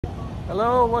Hello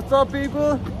what's up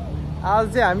people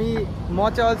आज चाहिँ हामी म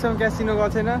चाहिँ अहिलेसम्म क्यासिनो गएको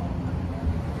छैन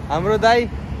हाम्रो दाइ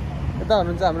यता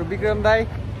हुनुहुन्छ हाम्रो विक्रम दाइ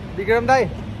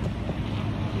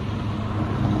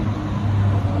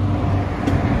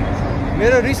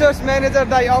मेरो रिसर्च म्यानेजर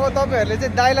दाइ अब तपाईहरुले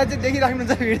चाहिँ दाइलाई चाहिँ देखिराख्नु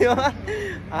छ भिडियोमा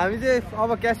हामी चाहिँ अब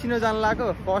क्यासिनो जान लाग्यो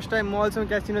फर्स्ट टाइम म अहिलेसम्म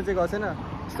क्यासिनो चाहिँ गएको छैन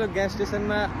यस्तो ग्यास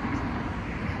स्टेसनमा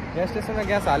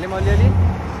ग्यास हालेँ मैले अलि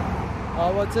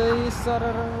अब चाहिँ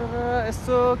सरर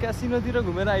यसो क्यासिनोतिर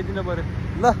घुमेर आइदिनु पर्यो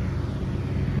ल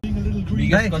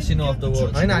biggest casino of the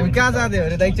world हैन हामी कहाँ जाँदै हो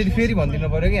रे दाइ चाहिँ फेरि भनिदिनु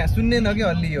पर्यो कि यहाँ सुन्दैन कि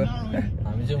अलि यो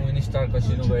हामी चाहिँ विनस्टार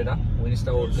कसिनो गएर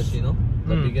विनस्टार world casino the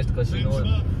biggest casino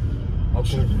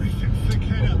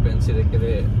occupancy रे के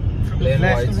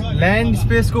ल्यान्ड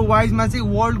स्पेसको वाइजमा चाहिँ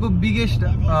वर्ल्डको बिगेस्ट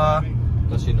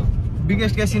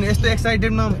क्यासिनो यस्तो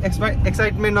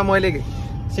एक्साइटमेन्टमा मैले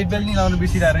सिट बेल्ट नि लाउनु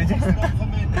बिर्सिरहेको रहेछ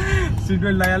सिट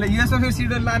बेल्ट लगाएर यसमा फेरि सिट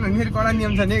बेल्ट लानु भने फेरि कडा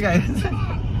नियम छ नि गाइस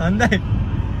भन्दै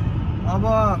अब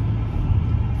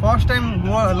फर्स्ट टाइम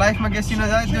लाइफमा क्यासिनो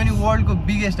जायो त्यो नि वर्ल्डको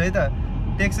बिगेस्ट है त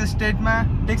टेक्सास स्टेटमा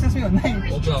टेक्सासै भन्दा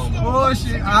ओ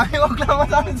हामी ओक्लाहोमा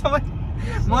जान्छ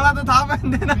मलाई त थाहा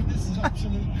पाइँदैन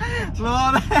ल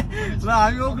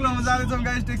हामी ओक्लाहोमा जाँदैछौँ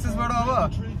गाइस टेक्सासबाट अब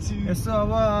यसो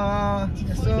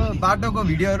बाटोको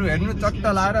भिडियोहरू हेर्नु चट्ट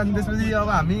लाएर अनि त्यसपछि अब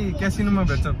हामी क्यासिनोमा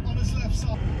भेट्छौँ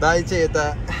दाइ चाहिँ यता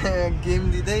गेम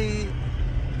दिँदै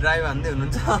ड्राइभ हान्दै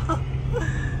हुनुहुन्छ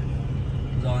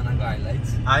जमानाको हाइलाइट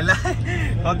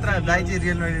खतरा दाइ चाहिँ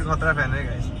रियल माइन्डेड खतरा फ्यान है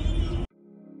गाइस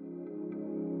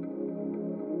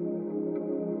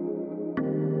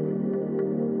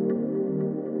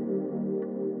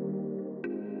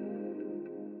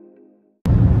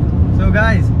सो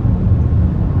गाइस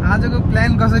आजको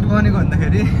प्लान कसरी बनेको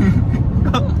भन्दाखेरि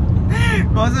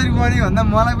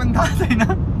मलाई पनि थाहा छैन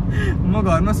म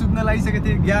घरमा सुत्न लागिसकेको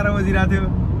थिएँ 11 बजिरहेको थियो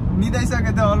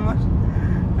निदाइसकेको थियो अलमोस्ट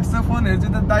यस्तो फोन हेर्छु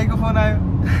त दाइको फोन आयो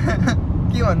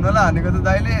के भन्नु होला भनेको त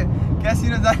दाइले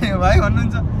क्यासिनो जाने हो भाइ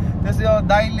भन्नुहुन्छ त्यसै अब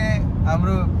दाइले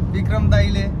हाम्रो विक्रम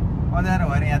दाइले अँध्यारो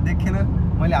भएर यहाँ देखेन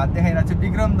मैले हात देखाइरहेको छु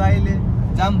विक्रम दाइले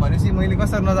जाम भनेपछि मैले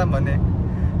कसरी नजाम भने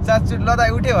चाचु ल दाइ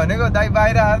उठ्यो भनेको दाइ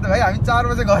बाहिर आएर त भाइ हामी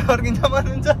 4 बजे घर फर्किन्छ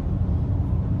भन्नुहुन्छ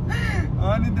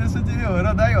अनि त्यसपछि हो र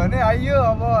दाइ भने आइयो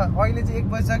अब अहिले चाहिँ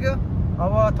 1 बजिसक्यो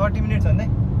अब 30 मिनट्स भन्दै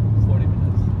 40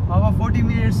 मिनट्स अब 40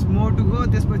 मिनट्स मोर टु गो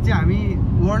त्यसपछि हामी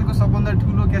वर्ल्डको सबभन्दा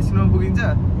ठुलो क्यासिनोमा पुगिन्छ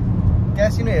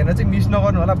क्यासिनो हेर्न चाहिँ मिस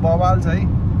नगर्नु होला बवाल छ है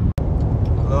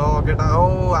ल केटा ओ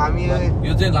हामी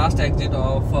यो चाहिँ लास्ट एक्जिट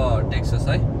अफ टेक्सास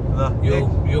है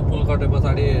यो पुल कटे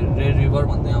पछाडि रेड रिभर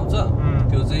भन्ने आउँछ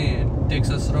त्यो चाहिँ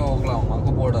टेक्सास र ओक्लाहोमाको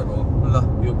बोर्डर हो ल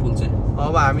यो पुल चाहिँ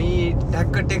अब हामी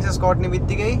ठ्याक्क टेक्सास कट्ने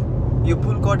बित्तिकै यो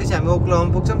पुल कटेपछि हामी ओक्लाहोमा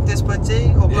पुग्छौँ त्यसपछि चाहिँ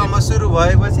ओक्लाहोमा सुरु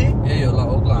भएपछि यही होला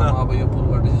ओक्लाहोमा अब यो पुल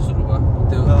कटेपछि सुरु भयो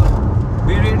त्यो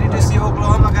be ready to see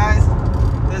Oklahoma guys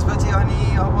त्यसपछि अनि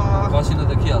अब कसिनो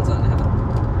देखिहाल्छ नि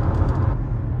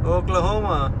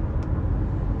ओक्लाहोमा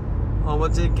अब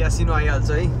चाहिँ क्यासिनो आइहाल्छ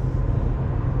है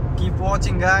कीप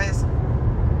वाचिङ गाइस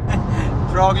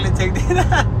ट्रकले चेक्दैन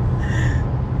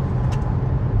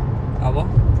अब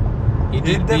हिट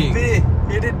इट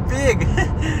बिग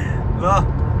ल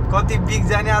कति बिग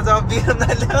जाने आज अब विक्रम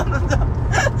दाइले आउनुहुन्छ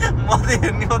म त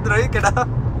हेर्ने मात्र है केटा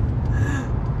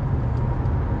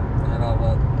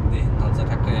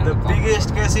The biggest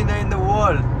casino in the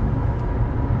world.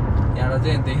 यहाँ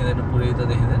चाहिँ देखिँदैन पुरै त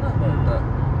देखिँदैन बट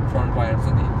फ्रन्ट पायर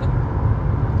चाहिँ देखिन्छ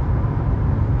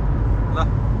ल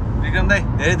विक्रम दाइ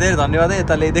धेरै धेरै धन्यवाद है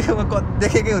यता ल्याइदिएको म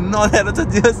देखेकै हुन्न अँध्यारो छ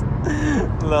जियोस्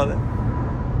ल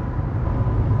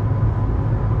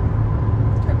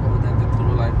ठ्याक्क उता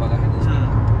ठुलो लाइट लगाएको छ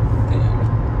त्यही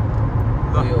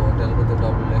हो यो होटलको त्यो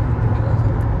डब्लु लेखेको देखिरहेको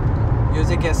छ यो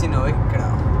चाहिँ क्यासिनो है केटा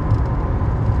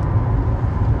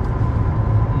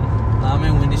नामै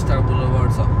विनस्टार बुलेभर्ड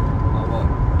छ अब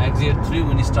एक्जिट 3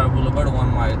 विनस्टार बुलेभर्ड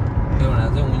 1 माइल त्यो भनेर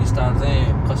चाहिँ विनस्टार चाहिँ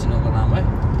कसिनोको नाम है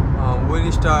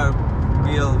विनस्टार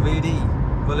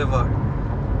बुलेभर्ड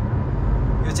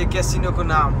यो चाहिँ क्यासिनोको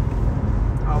नाम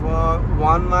अब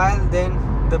 1 mile then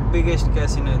the biggest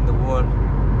casino in the world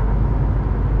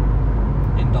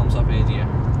in terms of area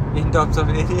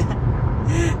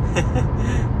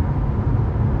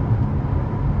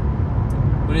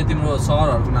पुरै तिम्रो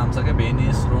सहरहरूको नाम छ क्या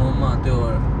भेनिस रोम त्यो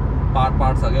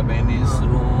पार्ट छ क्या भेनिस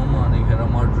रोम अनिखेर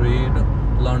मड्रिड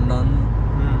लन्डन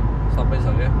सबै छ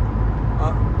क्या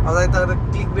अझ त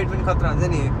क्लिक बेट पनि खतरा हुन्छ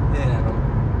नि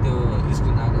त्यो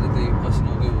स्क्रिन आएको चाहिँ त्यही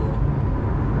कसिनोकै हो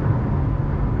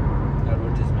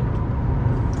एडभर्टिजमेन्ट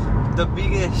द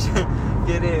बिगेस्ट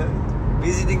के अरे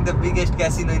visiting the biggest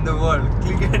casino in the world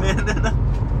click bait हेर्दैन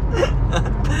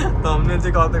थम्बनेल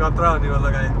चाहिँ खतरा हुने होला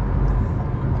गाइस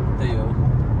त्यही हो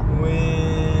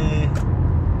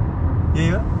यही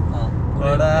हो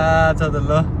कडा छ त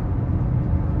ल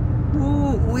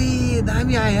उई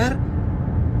दामी आयो यार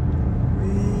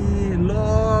ल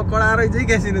कडा रहेछ है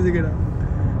क्यासिनो चाहिँ केटा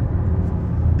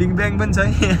बिग ब्याङ पनि छ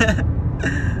है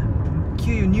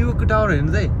के यो न्युयोर्क टावर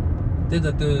हेर्नु चाहिँ त्यही त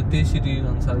त्यही सिटी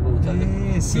अनुसारको हुन्छ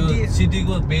ए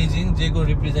सिटीको बेजिङ जेको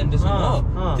रिप्रेजेन्टेसन हो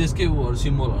त्यसकै उहरू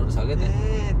सिम्बलहरू छ क्या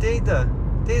त्यहाँ त्यही त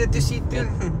त्यो सिटी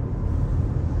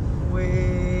ओए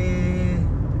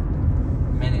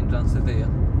मेन इन्ट्रान्स चाहिँ त्यही हो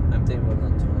हामी त्यहीँबाट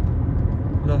जान्छौँ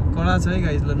ल कडा छ है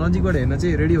गाइस ल नजिकबाट हेर्न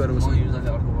चाहिँ रेडी भएर म बस्छु युजली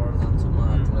अर्कोबाट जान्छु म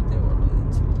तिमीलाई त्यहीँबाट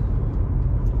लगिदिन्छु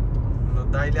ल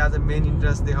दाइले आज मेन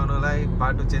इन्ट्रान्स देखाउनलाई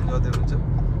बाटो चेन्ज गर्दै हुनुहुन्छ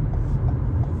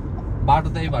बाटो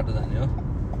त्यही बाटो जाने हो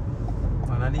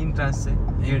भन्नाले इन्ट्रान्स चाहिँ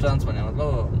इन्ट्रान्स भने मतलब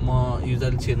म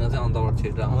युजली छिर्न चाहिँ अन्तबाट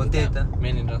छिरेर आउँछु त्यही त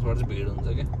मेन इन्ट्रान्सबाट चाहिँ भिड हुन्छ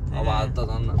क्या अब आज त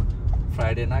झन्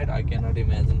Friday night I can not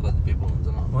imagine कति पिपल हुन्छ न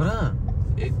हो र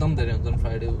एकदम धेरै हुन्छ नि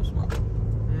फ्राइडे उसमा त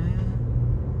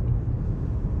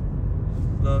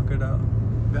ल केटा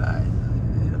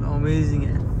गाइस अमेजिङ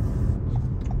यार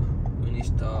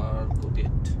विनिस्टारको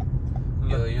गेट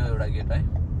यो एउटा गेट है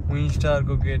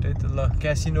विनिस्टारको गेट है त ल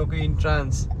क्यासिनोको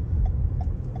इन्ट्रान्स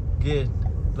गेट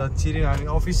ल छिर्यौँ हामी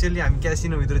अफिसियली हामी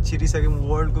क्यासिनोभित्र छिरिसक्यौँ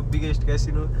वर्ल्डको biggest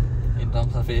casino in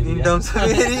terms of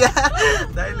area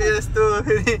दाइले यस्तो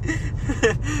फेरि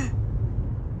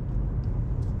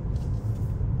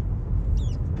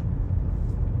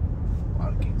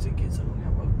पार्किङ चाहिँ के छ भने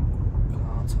अब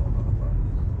कहाँ छ होला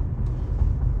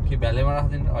पार्किङ के भ्यालीमा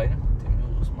राख्दैन होइन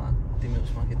तिमी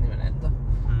उसमा खिच्ने भने नि त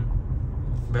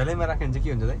भ्यालीमा राख्यो भने चाहिँ के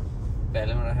हुन्छ दाइ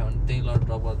भ्यालीमा राख्यो भने त्यहीँ ल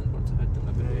ड्रप गरिदिनु पर्छ फेरि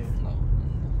तिमीलाई फेरि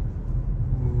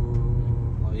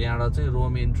यहाँबाट चाहिँ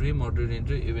Rome entry Madrid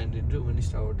entry event entry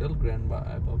विनिस्टार hotel grand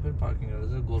फेरि पार्किङ गरेर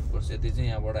चाहिँ गोल्फ कोर्स यति चाहिँ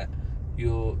यहाँबाट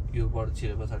योबाट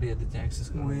छिरे पछाडि यति चाहिँ एक्सेस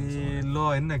गर्नु ल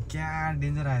हेर्न क्या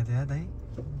डेन्जर आयो त यार दाइ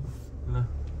ल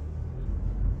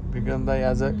विक्रम दाइ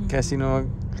आज क्यासिनोमा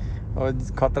अब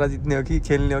खतरा जित्ने हो कि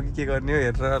खेल्ने हो कि के गर्ने हो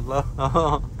हेरेर ल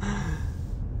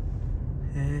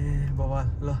ए बाबा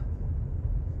ल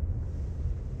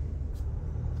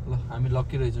हामी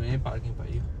लक्की रहेछौँ यहीँ पार्किङ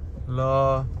पाइयो ल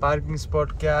पार्किङ स्पट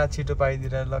क्या छिटो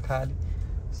पाइदिएर ल खाली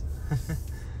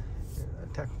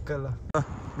ठ्याक्क ल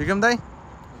विक्रम दाइ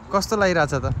कस्तो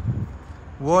लागिरहेछ त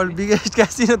वर्ल्ड बिगेस्ट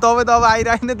क्यासिनो तपाईँ त अब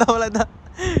आइरहेको नै तपाईँलाई त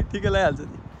ठिकै लागिहाल्छ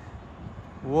नि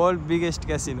world biggest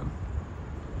casino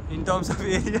in terms of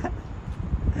area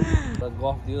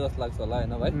गफ दियो जस्तो लाग्छ होला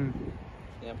होइन भाइ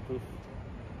यहाँ प्रुफ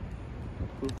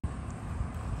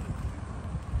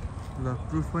ल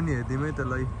प्रुफ पनि हेरिदिउँ है त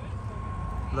ल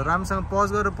ल राम्रोसँग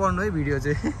पज गरेर पढ्नु है भिडियो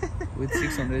चाहिँ with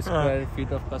 600 square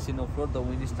feet of casino floor, the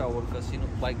Winstar World Casino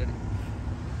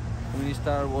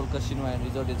Winstar World Casino and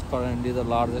Resort is currently the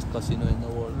largest casino in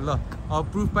the world. ल अब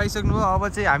प्रुफ पाइसक्नु भयो अब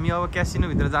चाहिँ हामी अब क्यासिनो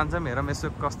भित्र जान्छौँ हेरौँ यसो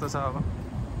कस्तो छ अब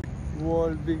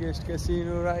world biggest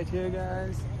casino right here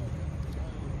guys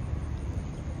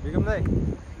Vikram दाइ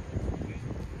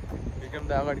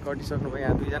अगाडि कटिसक्नु भयो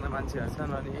यहाँ दुईजना मान्छेहरू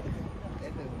छन् अनि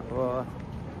अब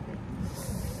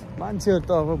मान्छेहरू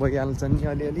त अब भइहाल्छन् नि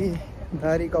अलिअलि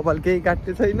दारी कपाल केही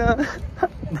काट्ने छैन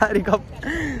दारी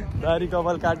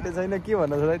कपाल काट्ने छैन के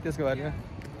भन्नु छ है त्यसको बारेमा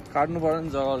काट्नु पर्यो नि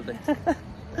जग्गा उल्टै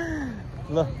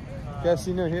ल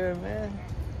क्यासिनो हियर म्यान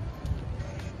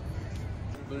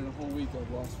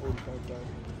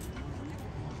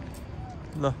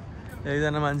ल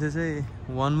एकजना मान्छे चाहिँ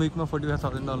 1 विकमा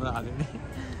 $45,000 हाल्यो नि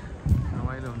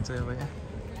रमाइलो हुन्छ अब यहाँ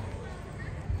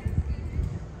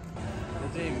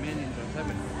मेन इन्ट्रान्स है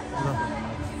ल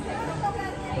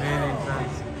मेन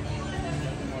इन्ट्रान्स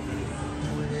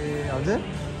ए हजुर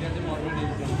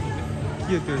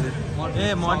के हो त्यो चाहिँ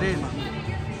ए मड्रिड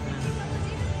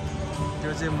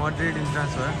त्यो चाहिँ मड्रिड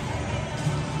इन्ट्रान्स हो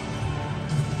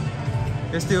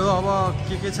यस्तै हो अब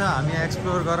के छ हामी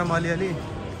एक्सप्लोर गरौँ अलिअलि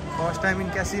first time in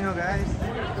casino guys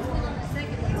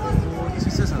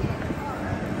चिसो छ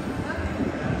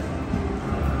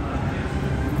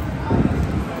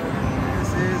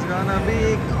gonna be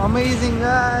amazing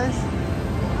guys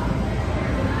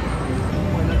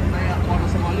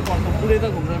पुरै त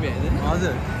घुम्न भ्याइदैन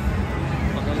हजुर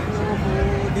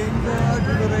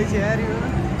ठुलो रहेछ यार यो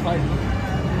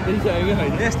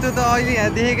यस्तो त अहिले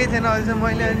यहाँ देखेकै थिएन अहिलेसम्म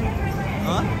मैले अनि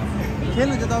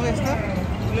खेल्नु चाहिँ तपाईँ यस्तो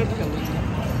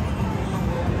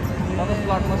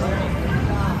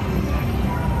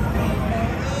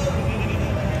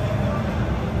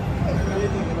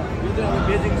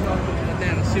बेजिङ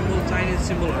त्यहाँ symbol Chinese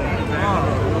symbol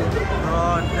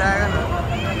dragon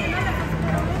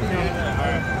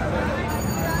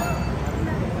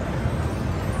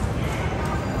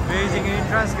Beijing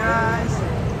entrance guys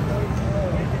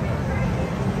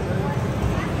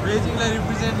बेजिङलाई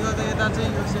represent गर्दा यता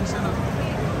चाहिँ यो सेक्सन हो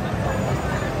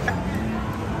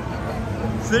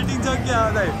सेटिङ छ क्या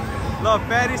दाइ ल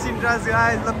प्यारिस इन्ट्रान्स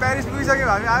आयो ल प्यारिस पुगिसक्यो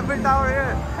हामी आइफेल टावर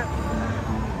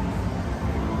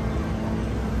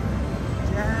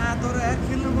त्यहाँ तर यार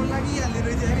खेल्नु मन लागिहाल्ने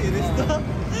रहेछ यार हेरेसी त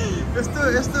यस्तो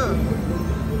यस्तो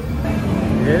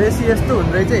हेरेसी यस्तो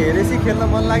हुँदो रहेछ हेरेसी खेल्न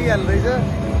मन लागिहाल्ने रहेछ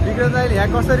विक्रम दाइले यहाँ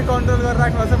कसरी कन्ट्रोल गरेर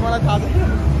राख्नु छ मलाई थाहा छैन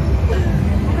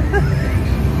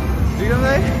विक्रम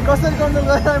दाइ कसरी कन्ट्रोल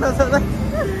गरेर राख्नु छ दाइ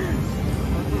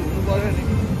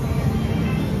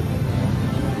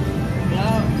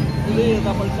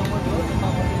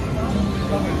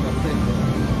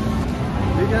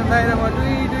विक्रम दाइ र म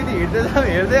दुई हिँड्दै जाउँ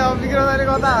हेर्दै अब विक्रम दाइले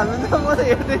कता हाल्नुहुन्छ म त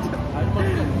हेर्दैछु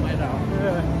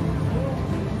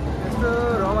यस्तो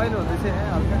रमाइलो हुँदैछ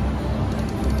हल्का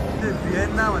त्यो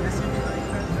भियन्ना भन्ने सिटीको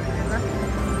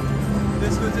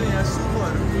त्यसको चाहिँ यहाँ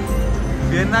सुमोहरू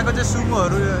भियन्नाको चाहिँ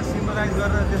सुमोहरू सिम्बलाइज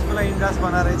गरेर त्यसको लागि इन्ट्रास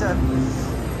बनाएर रहेछ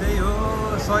त्यही हो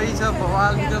सही छ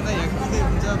भवाल विक्रम दाइ यहाँ कुदै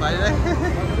हुन्छ भाइलाई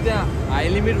त्यहाँ हाई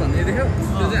लिमिट भन्ने देख्यो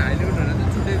त्यो चाहिँ हाई लिमिट भनेर चाहिँ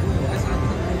छुट्टै रुम हुन्छ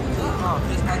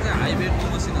त्यसमा चाहिँ हाई बेडको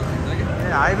मसिनहरू हुन्छ कि ए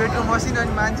हाई बेडको मसिन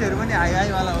अनि मान्छेहरू पनि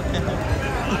हाईवाला हो क्या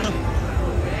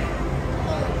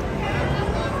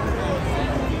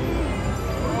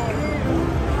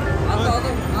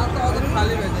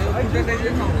खाली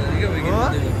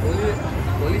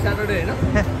भोलि स्याटरडे होइन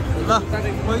ल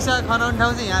पैसा खनाउने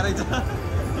ठाउँ चाहिँ यहाँ रहेछ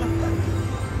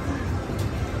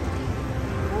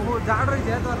ओहो जाडो रहेछ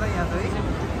तर यहाँ त है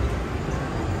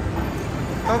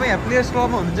तपाईँ यहाँ प्लेयर्स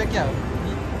क्लबमा हुनुहुन्छ क्या हो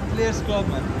प्लेयर्स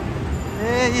क्लबमा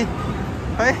ए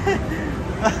है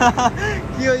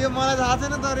के हो यो मलाई थाहा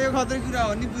छैन तर यो खतरै कुरा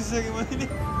हो नि बुझिसकेँ मैले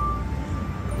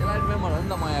एलाइट मेम्बर हो नि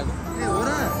त म यहाँको ए हो र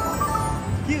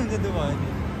के हुन्छ त्यो भयो नि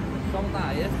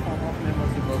हाइएस्ट फर्म अफ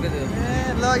मेम्बरसिप हो क्या ए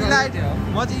ल इलाइट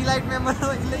म चाहिँ इलाइट मेम्बर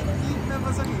इलाइट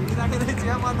मेम्बरसँग हिँडिराखेको रहेछ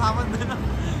मलाई थाहा भन्दैन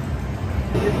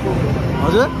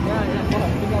हजुर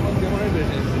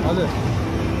हजुर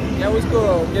यहाँ उसको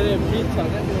के अरे ब्रिज छ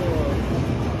क्या त्यो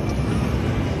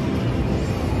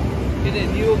के अरे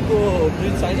न्युयोर्कको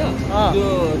ब्रिज छ होइन त्यो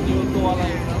न्युयोर्कको वाला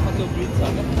त्यो ब्रिज छ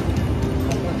क्या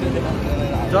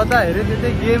जता हेऱ्यो त्यो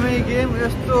चाहिँ गेमै गेम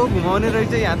यस्तो घुमाउने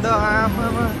रहेछ यहाँ त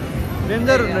आफूमा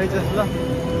डेन्जर हुने रहेछ ल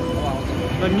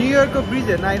न्युयोर्कको ब्रिज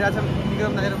हेर्न आइरहेको छ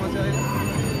विक्रम दाइ र म चाहिँ अहिले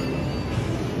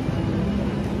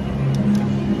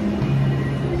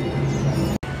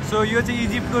सो यो चाहिँ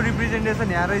इजिप्टको रिप्रेजेन्टेसन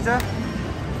यहाँ रहेछ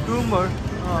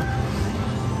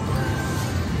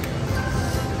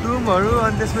टुम्बहरू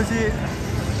अनि त्यसपछि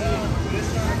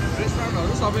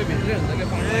रेस्टुरेन्टहरू सबै भित्रै हुन्छ क्या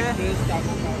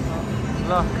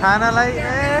ल खानालाई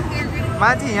ए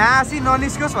मान्छे यहाँ आसी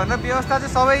ननिस्कोस् भनेर व्यवस्था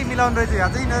चाहिँ सबै मिलाउनु रहेछ यहाँ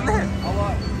चाहिँ यिनीहरूले अब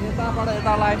यताबाट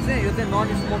यता लाइफ चाहिँ यो चाहिँ नन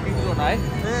स्मोकिङ जोन है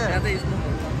यहाँ चाहिँ स्मोक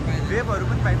वेबहरू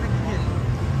पनि पाइन्छ के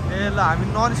ए ल हामी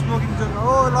नन स्मोकिङ जोन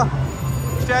हो ल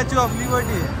statue of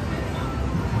liberty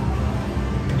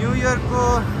न्युयोर्कको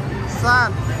San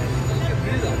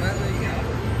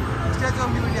statue of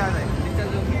liberty आएर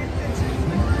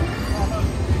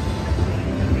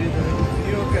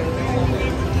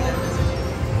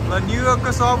ल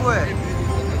न्युयोर्कको सबवे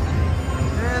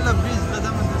ए ल ब्रिज ल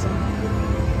जाम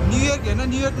न्युयोर्क हेर्न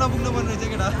न्युयोर्क नपुग्नु पर्ने रहेछ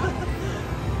केटा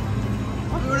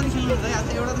अब एउटा त खेल्नु हुन्छ आज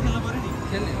एउटा त खेल्नु पऱ्यो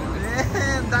नि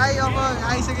ए दाइ अब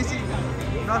आइसकेपछि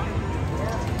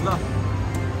ल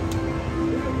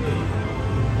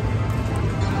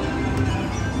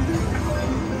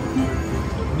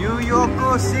न्युयोर्कको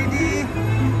सिटी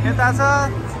यता छ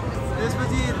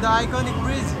त्यसपछि द आइकनिक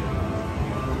ब्रिज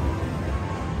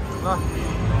ल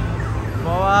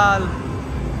बवाल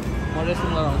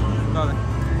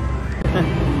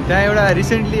त्यहाँ एउटा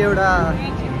रिसेन्टली एउटा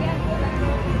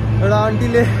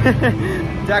आन्टीले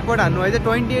ज्याकपट हान्नु भएछ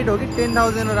 28 हो कि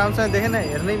 10,000 राम्रोसँग देखेन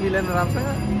हेर्नै मिलेन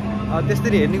राम्रोसँग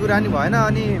त्यसरी हेर्ने कुरा नि भएन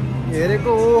अनि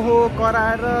हेरेको ओहो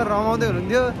कराएर रमाउँदै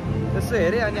हुनुहुन्थ्यो त्यसो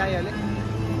हेरेँ अनि आइहालेँ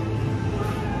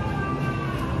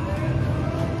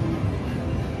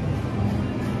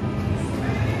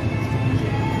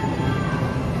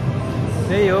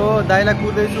त्यही हो दाइलाई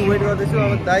कुर्दैछु वेट गर्दैछु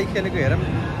अब दाइ खेलेको हेरौँ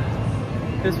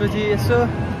त्यसपछि यसो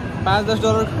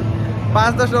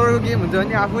 $5-10 गेम हुन्छ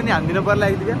भने आफू पनि हान्दिनु पर्ला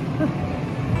एक क्या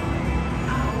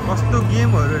कस्तो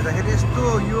गेमहरू हेर्दाखेरि यस्तो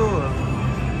यो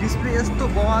डिस्प्ले यस्तो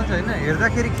बवाल छ होइन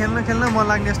हेर्दाखेरि खेल्न मन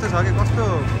लाग्ने यस्तो छ कि कस्तो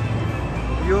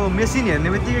यो मेसिन हेर्ने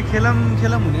बित्तिकै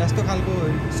खेलम हुने जस्तो खालको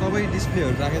सबै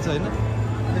डिस्प्लेहरू राखेको छ होइन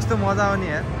यस्तो मजा आउने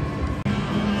यार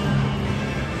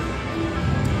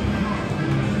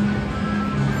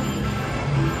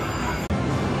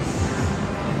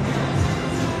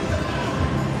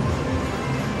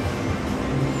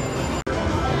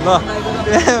ल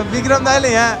विक्रम दाइले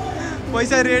यहाँ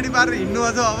पैसा रेडी पारेर हिँड्नु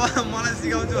अझ अब मलाई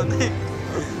सिकाउँछु भन्दै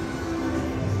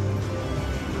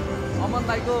अमर रतन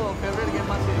दाईको फेभरेट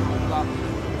गेममा चाहिँ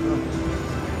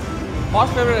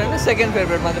फर्स्ट फेभरेट होइन सेकेन्ड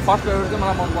फेभरेटमा चाहिँ फर्स्ट फेभरेट चाहिँ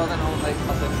मलाई मन पर्दैन उसलाई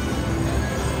खासै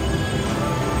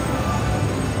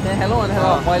त्यहाँ खेलौँ अनि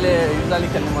मैले युजली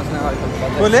खेल्ने मसिना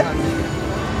कसले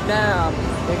त्यहाँ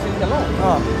एकछिन खेलौँ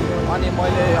अनि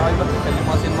मैले अहिले खेल्ने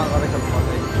मसिनमा गएर खेल्नु पर्छ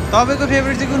तपाईँको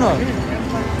फेभरेट चाहिँ कुन हो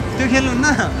त्यो खेल्नुहुन्न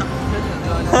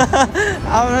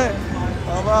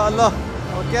अब ल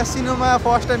क्यासिनोमा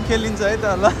फर्स्ट टाइम खेलिन्छ है त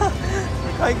ल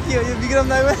खै के हो यो विक्रम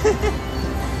दाइ भाइ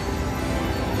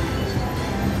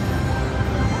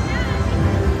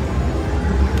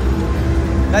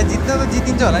जित्न त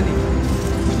जितिन्छ होला नि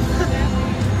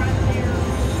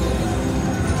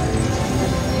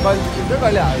कहिले जितिन्छ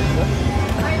कहिले हारिन्छ